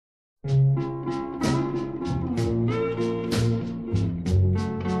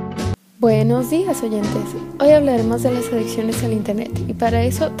Buenos días, oyentes. Hoy hablaremos de las adicciones al internet y para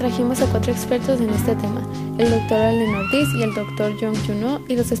eso trajimos a 4 expertos en este tema, el Dr. Allen Ortiz y el Dr. Jong Jun-ho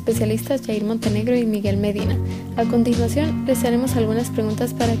y los especialistas Jair Montenegro y Miguel Medina. A continuación les haremos algunas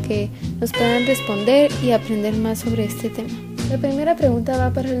preguntas para que nos puedan responder y aprender más sobre este tema. La primera pregunta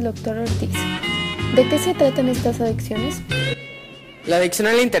va para el Dr. Ortiz. ¿De qué se tratan estas adicciones? La adicción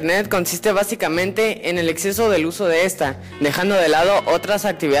al internet consiste básicamente en el exceso del uso de esta, dejando de lado otras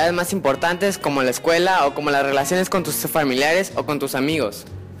actividades más importantes como la escuela o como las relaciones con tus familiares o con tus amigos.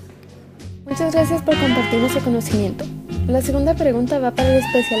 Muchas gracias por compartirnos su conocimiento. La segunda pregunta va para el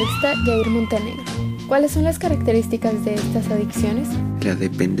especialista Jair Montenegro. ¿Cuáles son las características de estas adicciones? La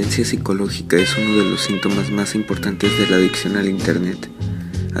dependencia psicológica es uno de los síntomas más importantes de la adicción al internet.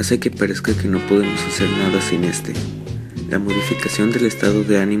 Hace que parezca que no podemos hacer nada sin este. La modificación del estado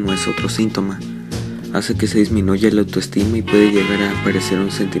de ánimo es otro síntoma. Hace que se disminuya la autoestima y puede llegar a aparecer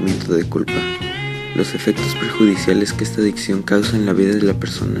un sentimiento de culpa. Los efectos perjudiciales que esta adicción causa en la vida de la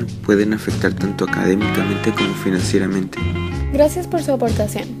persona pueden afectar tanto académicamente como financieramente. Gracias por su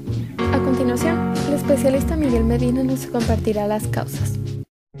aportación. A continuación, el especialista Miguel Medina nos compartirá las causas.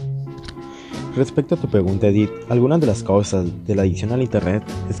 Respecto a tu pregunta, Edith, algunas de las causas de la adicción al internet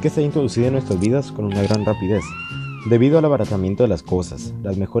es que se ha introducido en nuestras vidas con una gran rapidez. Debido al abaratamiento de las cosas,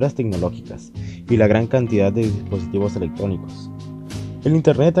 las mejoras tecnológicas y la gran cantidad de dispositivos electrónicos, el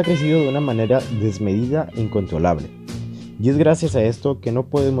internet ha crecido de una manera desmedida e incontrolable. Y es gracias a esto que no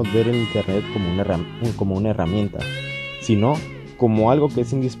podemos ver el internet como una herramienta, sino como algo que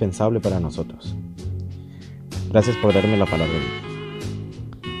es indispensable para nosotros. Gracias por darme la palabra.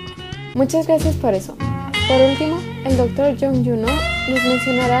 Muchas gracias por eso. Por último, el Dr. Jong Jun-ho nos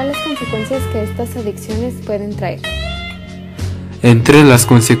mencionará las consecuencias que estas adicciones pueden traer. Entre las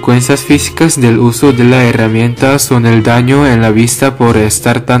consecuencias físicas del uso de la herramienta son el daño en la vista por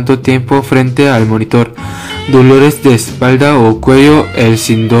estar tanto tiempo frente al monitor, dolores de espalda o cuello, el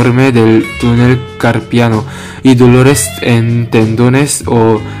síndrome del túnel carpiano y dolores en tendones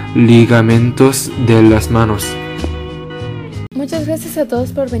o ligamentos de las manos. Muchas gracias a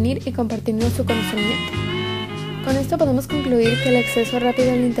todos por venir y compartirnos su conocimiento. Con esto podemos concluir que el acceso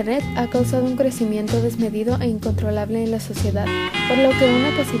rápido al internet ha causado un crecimiento desmedido e incontrolable en la sociedad, por lo que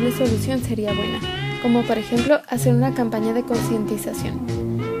una posible solución sería buena, como por ejemplo hacer una campaña de concientización.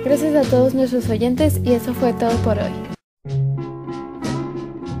 Gracias a todos nuestros oyentes y eso fue todo por hoy.